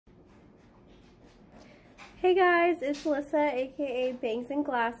Hey guys, it's Alyssa, aka Bangs and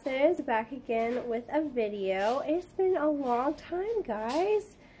Glasses, back again with a video. It's been a long time,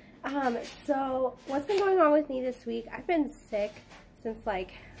 guys. So what's been going on with me this week? I've been sick since like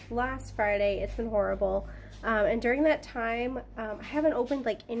last Friday. It's been horrible. And during that time, I haven't opened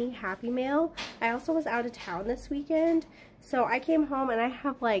like any Happy Mail. I also was out of town this weekend. So I came home and I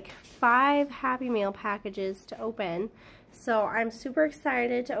have like 5 Happy Mail packages to open. So I'm super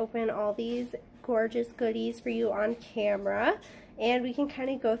excited to open all these gorgeous goodies for you on camera, and we can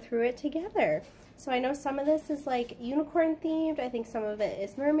kind of go through it together. So I know some of this is like unicorn themed, I think some of it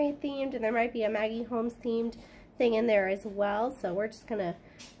is mermaid themed, and there might be a Maggie Holmes themed thing in there as well. So we're just gonna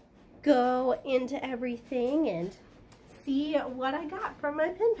go into everything and see what I got from my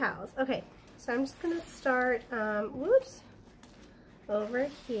pen pals. Okay, so I'm just gonna start over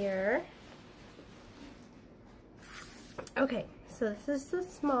here. Okay, so this is the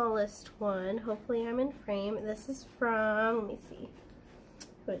smallest one. Hopefully I'm in frame. This is from, let me see,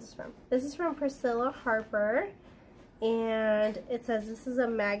 who is this from? This is from Priscilla Harper, and it says this is a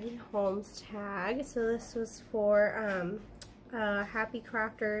Maggie Holmes tag. So this was for Happy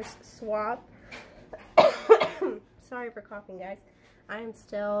Crafters swap. Sorry for coughing, guys. I am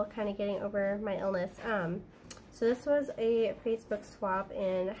still kind of getting over my illness. So this was a Facebook swap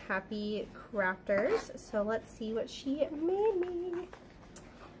in Happy Crafters. So let's see what she made me.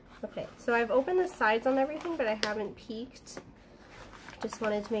 Okay, so I've opened the sides on everything, but I haven't peeked. Just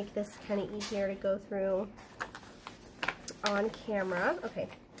wanted to make this kind of easier to go through on camera. Okay,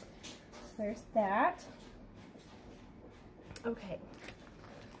 so there's that. Okay,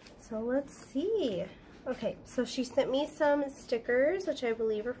 so let's see. Okay, so she sent me some stickers, which I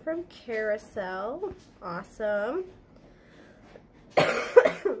believe are from Carousel. Awesome.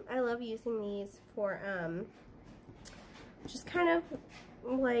 I love using these for just kind of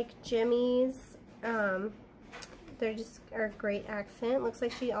like jimmies. They're just are a great accent. Looks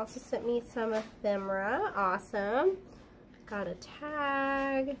like she also sent me some ephemera. Awesome. Got a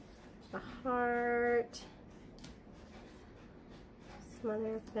tag, a heart, some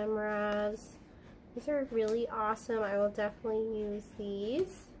other ephemeras. These are really awesome. I will definitely use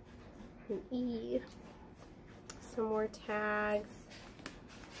these. An E. Some more tags.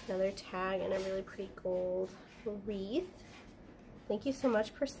 Another tag and a really pretty gold wreath. Thank you so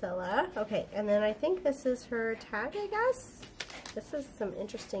much, Priscilla. Okay, and then I think this is her tag, I guess. This is some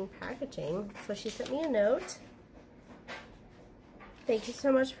interesting packaging. So she sent me a note. Thank you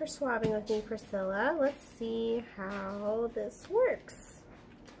so much for swabbing with me, Priscilla. Let's see how this works.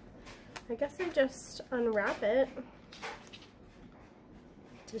 I guess I just unwrap it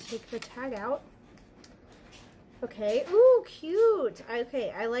to take the tag out. Okay, ooh, cute.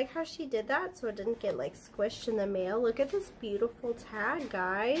 Okay, I like how she did that so it didn't get like squished in the mail. Look at this beautiful tag,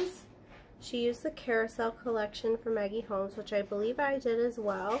 guys. She used the Carousel collection from Maggie Holmes, which I believe I did as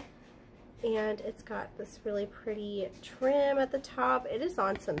well. And it's got this really pretty trim at the top. It is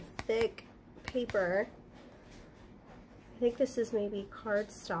on some thick paper. I think this is maybe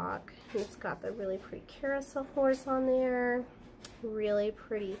cardstock. It's got the really pretty carousel horse on there. Really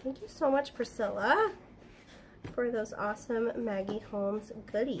pretty. Thank you so much, Priscilla, for those awesome Maggie Holmes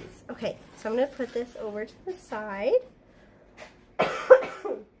goodies. Okay, so I'm going to put this over to the side.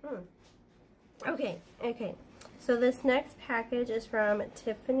 Okay. So this next package is from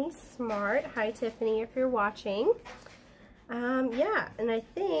Tiffany Smart. Hi, Tiffany, if you're watching. Yeah, and I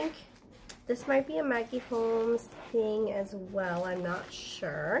think this might be a Maggie Holmes thing as well. I'm not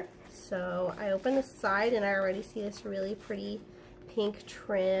sure. So I opened the side and I already see this really pretty pink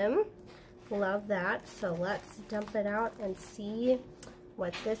trim. Love that. So let's dump it out and see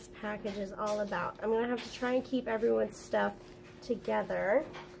what this package is all about. I'm going to have to try and keep everyone's stuff together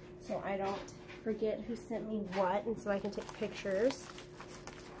so I don't forget who sent me what, and so I can take pictures.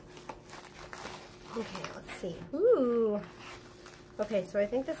 Okay, let's see. Ooh. Okay, so I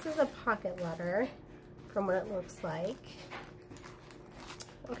think this is a pocket letter from what it looks like.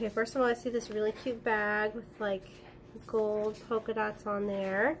 Okay, first of all, I see this really cute bag with like gold polka dots on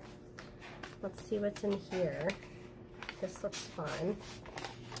there. Let's see what's in here. This looks fun.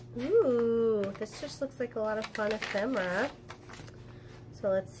 Ooh, this just looks like a lot of fun ephemera. So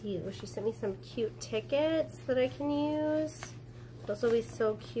let's see. Oh, she sent me some cute tickets that I can use. Those will be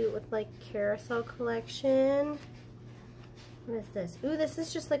so cute with like Carousel collection. What is this? Ooh, this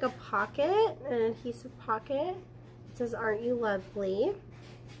is just like a pocket, an adhesive pocket. It says, "Aren't you lovely?"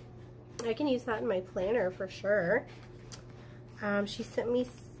 I can use that in my planner for sure. She sent me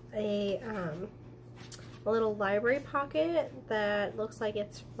a little library pocket that looks like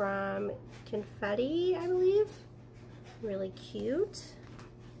it's from Confetti, I believe. Really cute.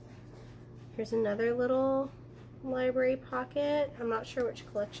 Here's another little library pocket. I'm not sure which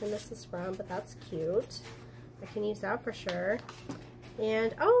collection this is from, but that's cute. I can use that for sure.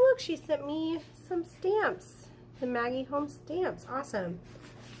 And oh look, she sent me some stamps. The Maggie Holmes stamps. Awesome.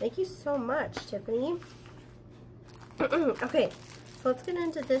 Thank you so much, Tiffany. Okay, so let's get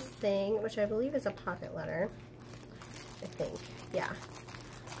into this thing, which I believe is a pocket letter. I think. Yeah.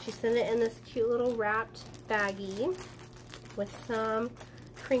 She sent it in this cute little wrapped baggie with some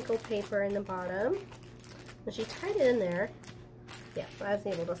crinkle paper in the bottom. And she tied it in there. Yeah, I was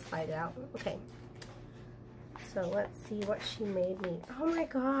able to slide it out. Okay. So let's see what she made me. Oh my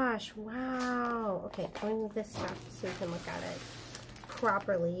gosh, wow. Okay, let me move this stuff so we can look at it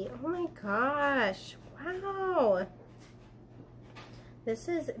properly. Oh my gosh, wow. This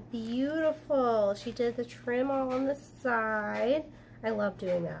is beautiful. She did the trim all on the side. I love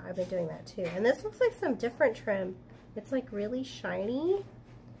doing that. I've been doing that too. And this looks like some different trim. It's like really shiny.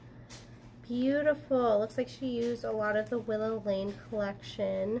 Beautiful. Looks like she used a lot of the Willow Lane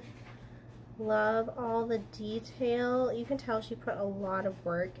collection. Love all the detail. You can tell she put a lot of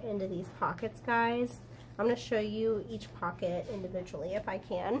work into these pockets, guys. I'm going to show you each pocket individually if I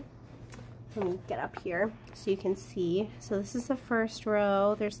can. Let me get up here so you can see. So this is the first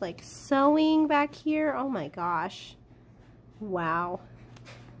row. There's like sewing back here. Oh my gosh. Wow.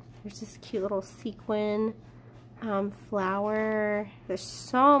 There's this cute little sequin flower. There's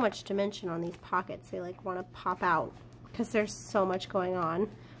so much dimension on these pockets. They like want to pop out because there's so much going on.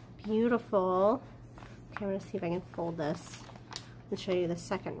 Beautiful. Okay, I'm going to see if I can fold this and show you the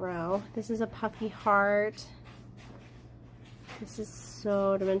second row. This is a puffy heart. This is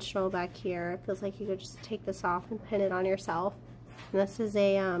so dimensional back here. It feels like you could just take this off and pin it on yourself. And this is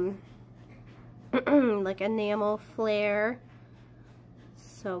a like enamel flare.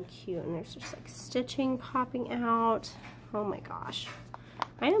 So cute. And there's just like stitching popping out. Oh my gosh.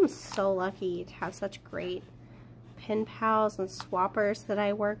 I am so lucky to have such great pen pals and swappers that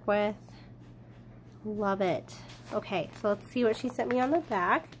I work with. Love it. Okay, so let's see what she sent me on the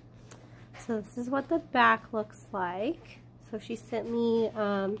back. So this is what the back looks like. So she sent me,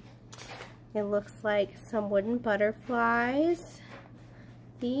 it looks like some wooden butterflies.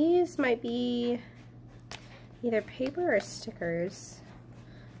 These might be either paper or stickers.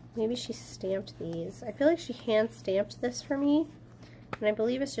 Maybe she stamped these. I feel like she hand stamped this for me. And I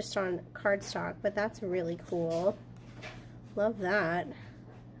believe it's just on cardstock, but that's really cool. Love that.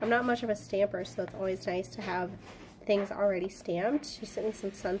 I'm not much of a stamper, so it's always nice to have things already stamped. She sent me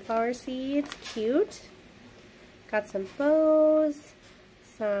some sunflower seeds. Cute. Got some bows,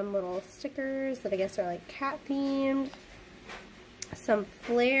 some little stickers that I guess are like cat themed, some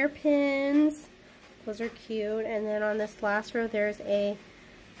flare pins, those are cute, and then on this last row there's a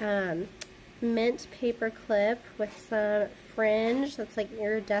mint paper clip with some fringe that's like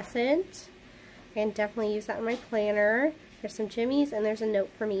iridescent. I can definitely use that in my planner. There's some jimmies and there's a note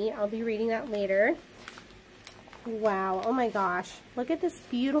for me. I'll be reading that later. Wow, oh my gosh. Look at this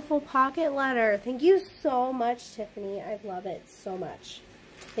beautiful pocket letter. Thank you so much, Tiffany. I love it so much.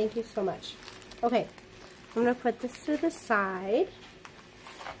 Thank you so much. Okay, I'm going to put this to the side.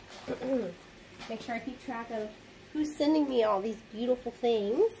 Make sure I keep track of who's sending me all these beautiful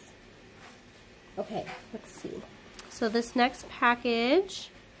things. Okay, let's see. So this next package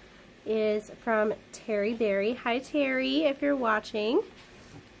is from Terry Berry. Hi, Terry, if you're watching.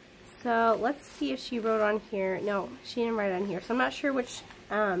 So let's see if she wrote on here. No, she didn't write on here. So I'm not sure which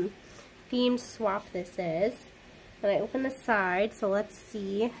themed swap this is. And I opened the side, so let's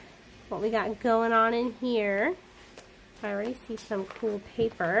see what we got going on in here. I already see some cool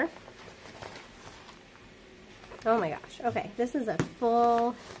paper. Oh my gosh. Okay, this is a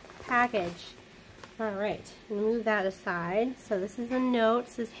full package. Alright, move that aside. So this is a note.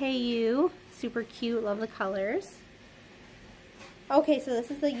 It says, hey you. Super cute. Love the colors. Okay, so this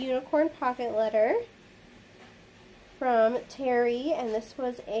is a unicorn pocket letter from Terry, and this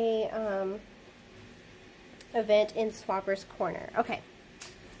was a event in Swapper's Corner. Okay,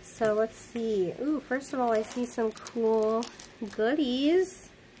 so let's see. Ooh, first of all, I see some cool goodies.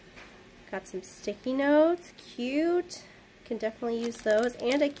 Got some sticky notes, cute. Can definitely use those,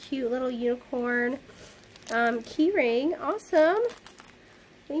 and a cute little unicorn key ring. Awesome.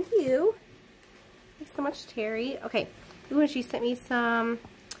 Thank you. Thanks so much, Terry. Okay. Ooh, and she sent me some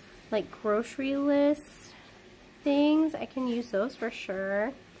like grocery list things. I can use those for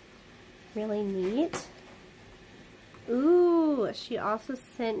sure. Really neat. Ooh, she also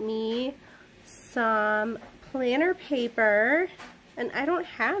sent me some planner paper, and I don't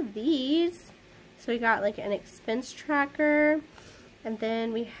have these. So we got like an expense tracker, and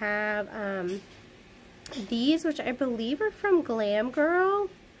then we have these, which I believe are from Glam Girl.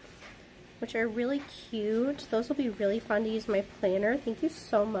 which are really cute. Those will be really fun to use in my planner. Thank you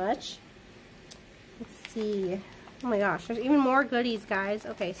so much. Let's see. Oh my gosh, there's even more goodies, guys.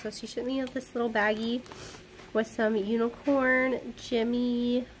 Okay, so she sent me this little baggie with some unicorn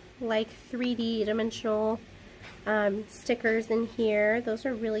Jimmy, like 3D dimensional stickers in here. Those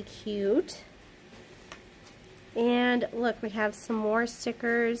are really cute. And look, we have some more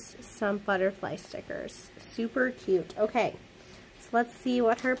stickers, some butterfly stickers. Super cute. Okay, so let's see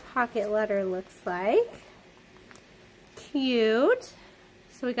what her pocket letter looks like. Cute.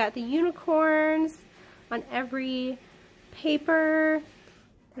 So we got the unicorns on every paper.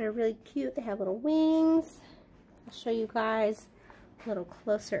 They're really cute. They have little wings. I'll show you guys a little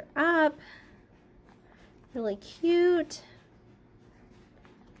closer up. Really cute.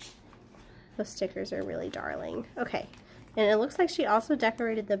 Those stickers are really darling. Okay, and it looks like she also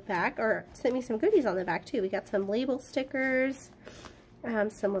decorated the back, or sent me some goodies on the back too. We got some label stickers,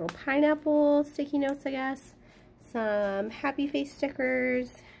 some little pineapple sticky notes, I guess, some happy face stickers,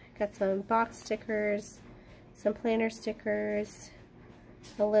 got some box stickers, some planner stickers,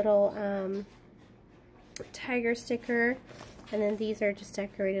 a little tiger sticker, and then these are just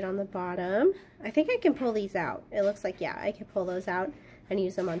decorated on the bottom. I think I can pull these out. It looks like, yeah, I can pull those out and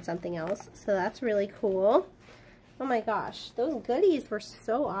use them on something else. So that's really cool. Oh my gosh, those goodies were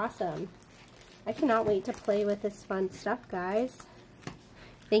so awesome. I cannot wait to play with this fun stuff, guys.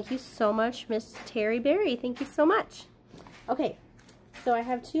 Thank you so much, Miss Terry Berry. Thank you so much. Okay, so I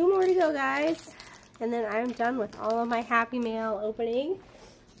have 2 more to go, guys. And then I'm done with all of my Happy Mail opening.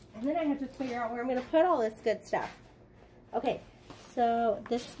 And then I have to figure out where I'm going to put all this good stuff. Okay, so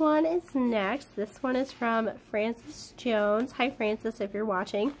this one is next. This one is from Frances Jones. Hi, Frances, if you're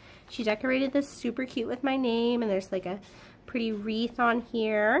watching. She decorated this super cute with my name, and there's like a pretty wreath on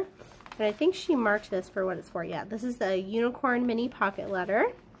here. And I think she marked this for what it's for. Yeah, this is a unicorn mini pocket letter.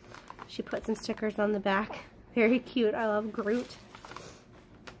 She put some stickers on the back. Very cute. I love Groot.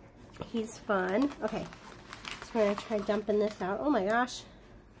 He's fun. Okay, so we're going to try dumping this out. Oh my gosh.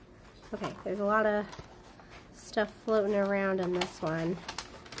 Okay, there's a lot of stuff floating around in this one.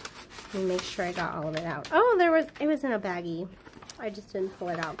 Let me make sure I got all of it out. Oh, it was in a baggie. I just didn't pull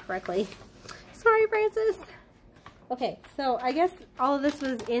it out correctly. Sorry, Frances. Okay, so I guess all of this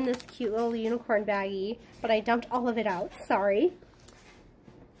was in this cute little unicorn baggie, but I dumped all of it out. Sorry.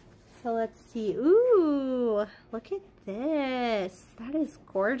 So let's see. Ooh, look at this. That is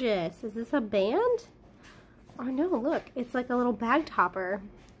gorgeous. Is this a band? Oh no, look. It's like a little bag topper.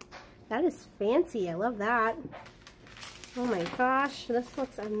 That is fancy. I love that. Oh my gosh, this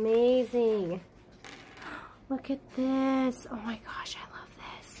looks amazing. Look at this. Oh my gosh, I love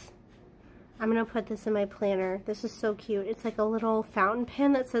this. I'm going to put this in my planner. This is so cute. It's like a little fountain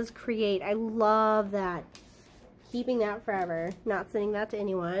pen that says create. I love that. Keeping that forever. Not sending that to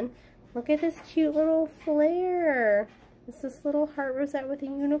anyone. Look at this cute little flare. It's this little heart rosette with a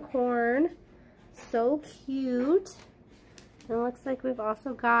unicorn. So cute. And it looks like we've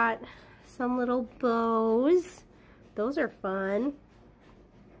also got some little bows. Those are fun.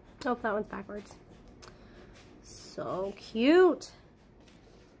 Oh, that one's backwards. So cute.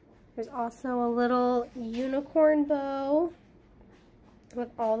 There's also a little unicorn bow with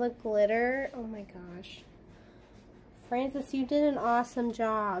all the glitter. Oh my gosh. Frances, you did an awesome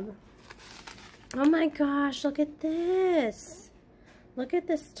job. Oh my gosh, look at this. Look at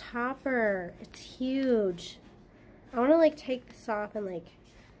this topper. It's huge. I want to like take this off and like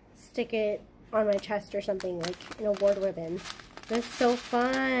stick it on my chest or something, like an award ribbon. This is so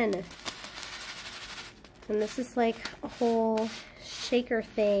fun. And this is like a whole shaker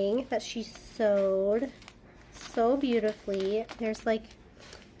thing that she sewed so beautifully. There's like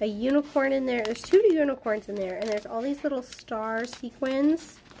a unicorn in there. There's 2 unicorns in there, and there's all these little star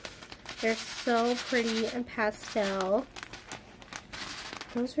sequins. They're so pretty and pastel.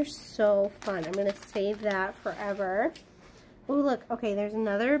 Those are so fun. I'm going to save that forever. Oh, look. Okay, there's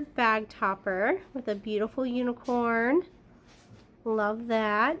another bag topper with a beautiful unicorn. Love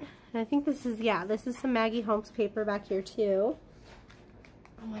that. And I think this is, yeah, this is some Maggie Holmes paper back here too.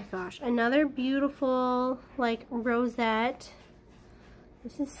 Oh my gosh. Another beautiful, like, rosette.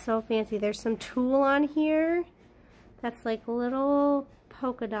 This is so fancy. There's some tulle on here that's like little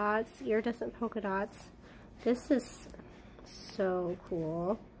polka dots, iridescent polka dots. This is so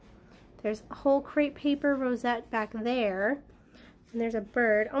cool. There's a whole crepe paper rosette back there. And there's a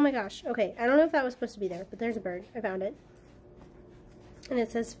bird. Oh my gosh. Okay, I don't know if that was supposed to be there, but there's a bird. I found it. And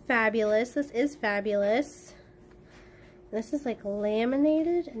it says fabulous. This is fabulous. This is like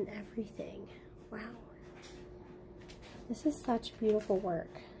laminated and everything. Wow. This is such beautiful work.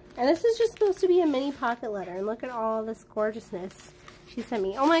 And this is just supposed to be a mini pocket letter. And look at all this gorgeousness. she sent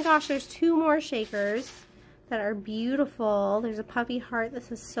me. Oh my gosh, there's 2 more shakers that are beautiful. There's a puppy heart.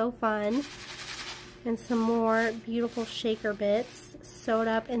 This is so fun. And some more beautiful shaker bits sewed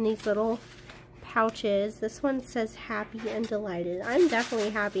up in these little pouches. This one says happy and delighted. I'm definitely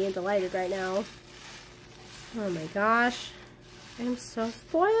happy and delighted right now. Oh my gosh. I'm so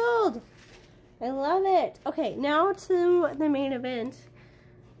spoiled. I love it. Okay, now to the main event.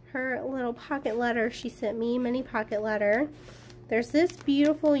 Her little pocket letter she sent me, mini pocket letter. There's this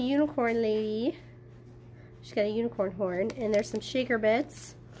beautiful unicorn lady. She's got a unicorn horn, and there's some shaker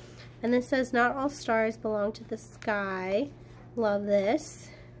bits. And this says, not all stars belong to the sky. Love this.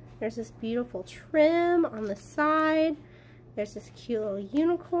 There's this beautiful trim on the side. There's this cute little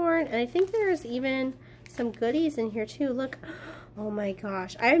unicorn, and I think there's even some goodies in here too. Look, oh my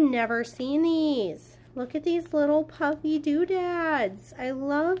gosh, I've never seen these. Look at these little puffy doodads. I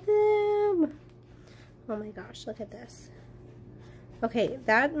love them. Oh my gosh, look at this. Okay,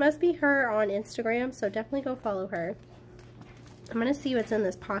 that must be her on Instagram, so definitely go follow her. I'm gonna see what's in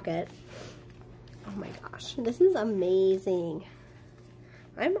this pocket. Oh my gosh, this is amazing.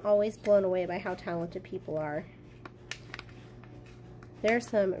 I'm always blown away by how talented people are. There's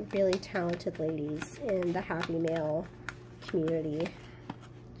some really talented ladies in the Happy Mail community.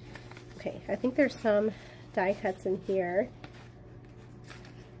 Okay, I think there's some die cuts in here.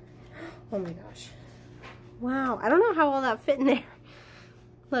 Oh my gosh. Wow, I don't know how all that fit in there.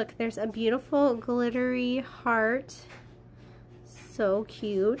 Look, there's a beautiful glittery heart. So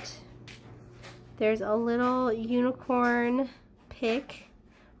cute. There's a little unicorn pic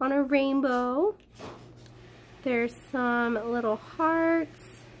on a rainbow. There's some little hearts.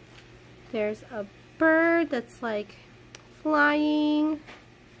 There's a bird that's like flying.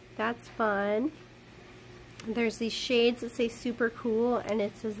 That's fun. There's these shades that say super cool, and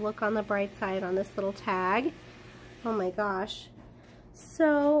it says look on the bright side on this little tag. Oh my gosh.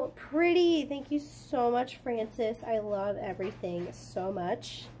 So pretty. Thank you so much, Francis. I love everything so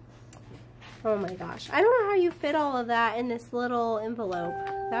much. Oh my gosh. I don't know how you fit all of that in this little envelope.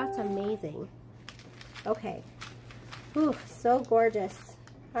 That's amazing. Okay. Ooh, so gorgeous.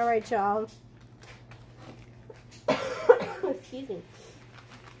 All right, y'all. Excuse me.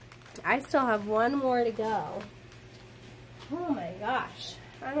 I still have one more to go. Oh my gosh.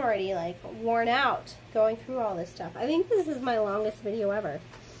 I'm already like worn out going through all this stuff. I think this is my longest video ever.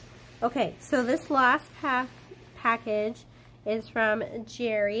 Okay, so this last package is from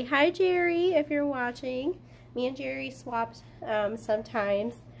Jerry. Hi Jerry, if you're watching. Me and Jerry swapped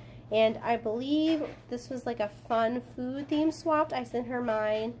sometimes, and I believe this was like a fun food theme swap. I sent her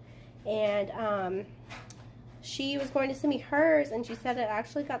mine, and she was going to send me hers, and she said it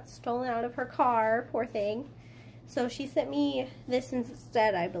actually got stolen out of her car, poor thing. So she sent me this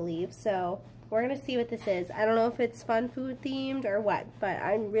instead, I believe. So we're going to see what this is. I don't know if it's fun food themed or what, but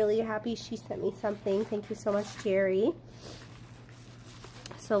I'm really happy she sent me something. Thank you so much, Jerry.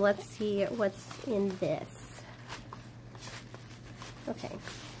 So let's see what's in this. Okay,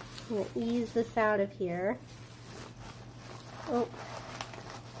 I'm going to ease this out of here. Oh,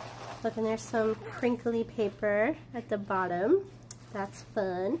 look, and there's some crinkly paper at the bottom. That's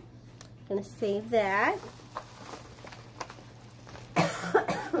fun. I'm going to save that.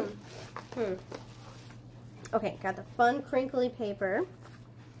 Okay, got the fun crinkly paper.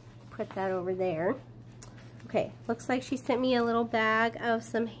 Put that over there. Okay, looks like she sent me a little bag of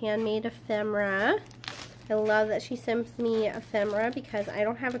some handmade ephemera. I love that she sends me ephemera because I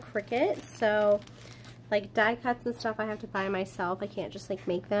don't have a Cricut, so like die cuts and stuff I have to buy myself. I can't just like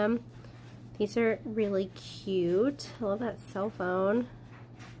make them. These are really cute. I love that cell phone.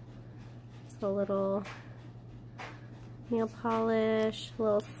 It's a little nail polish,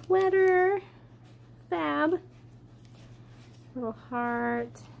 little sweater, fab, little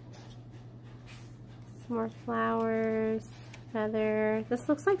heart, some more flowers, feather. This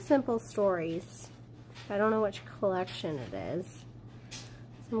looks like Simple Stories. I don't know which collection it is.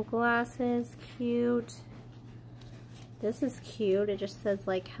 Some glasses, cute. This is cute. It just says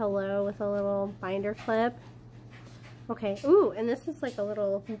like hello with a little binder clip. Okay, ooh, and this is like a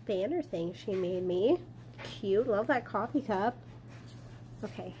little banner thing she made me. Cute. Love that coffee cup.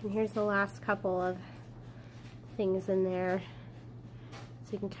 Okay, and here's the last couple of things in there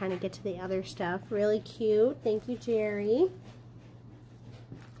so you can kind of get to the other stuff. Really cute. Thank you, Jerry.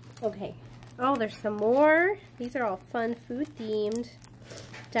 Okay. Oh, there's some more. These are all fun food themed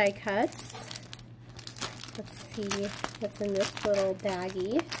die cuts. Let's see what's in this little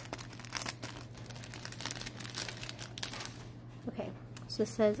baggie. Okay, so it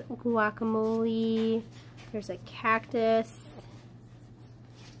says guacamole. There's a cactus.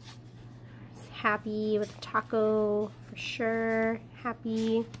 happy with the taco for sure.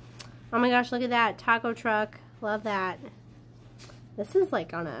 Happy. Oh my gosh, look at that taco truck. Love that. This is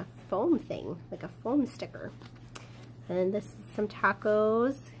like on a foam thing, like a foam sticker. And this is some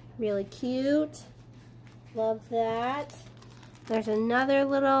tacos. Really cute. Love that. There's another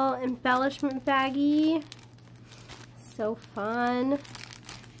little embellishment baggie. So fun.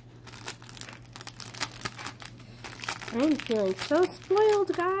 I'm feeling so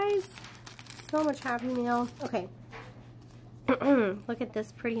spoiled, guys. So much Happy Meal. Okay. Look at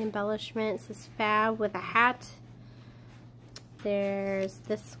this pretty embellishment. It says Fab with a hat. There's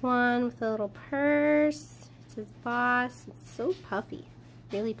this one with a little purse. It says Boss. It's so puffy.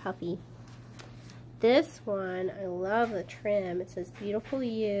 Really puffy. This one, I love the trim. It says Beautiful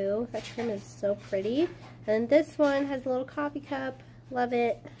You. That trim is so pretty. And this one has a little coffee cup. Love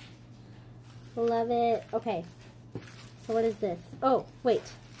it. Love it. Okay. So what is this? Oh, wait.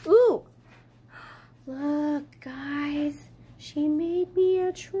 Ooh! Look, guys. She made me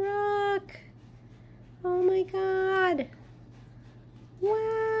a truck. Oh my god.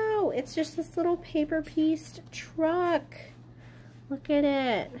 Wow. It's just this little paper pieced truck. Look at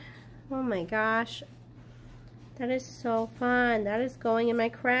it. Oh my gosh. That is so fun. That is going in my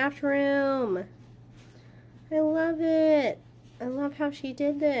craft room. I love it. I love how she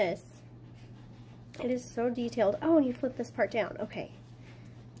did this. It is so detailed. Oh, and you flip this part down. Okay.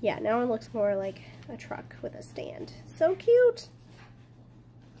 Yeah, now it looks more like a truck with a stand. So cute.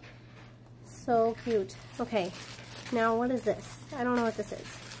 So cute. Okay. Now what is this? I don't know what this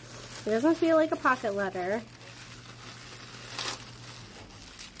is. It doesn't feel like a pocket letter.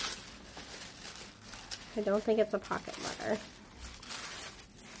 I don't think it's a pocket letter.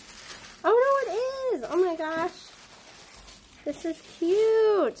 Oh no, it is! Oh my gosh. This is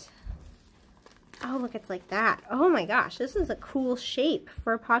cute. Oh, look, it's like that. Oh my gosh, this is a cool shape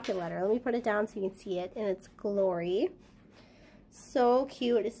for a pocket letter. Let me put it down so you can see it in its glory. So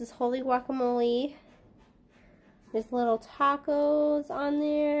cute. This is Holy Guacamole. There's little tacos on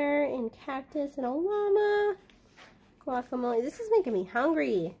there, and cactus, and a llama. Guacamole. This is making me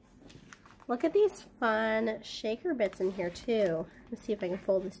hungry. Look at these fun shaker bits in here too. Let's see if I can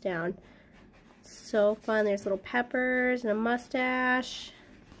fold this down. So fun. There's little peppers and a mustache.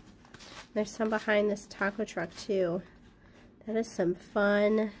 There's some behind this taco truck too. That is some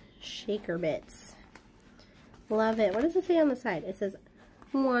fun shaker bits. Love it. What does it say on the side? It says,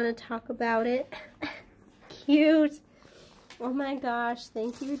 want to talk about it. Cute. Oh my gosh.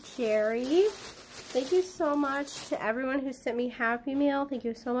 Thank you, Jerry. Thank you so much to everyone who sent me Happy Meal. Thank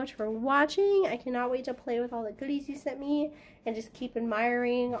you so much for watching. I cannot wait to play with all the goodies you sent me and just keep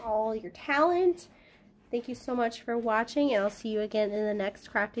admiring all your talent. Thank you so much for watching, and I'll see you again in the next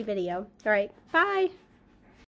crafty video. All right, bye.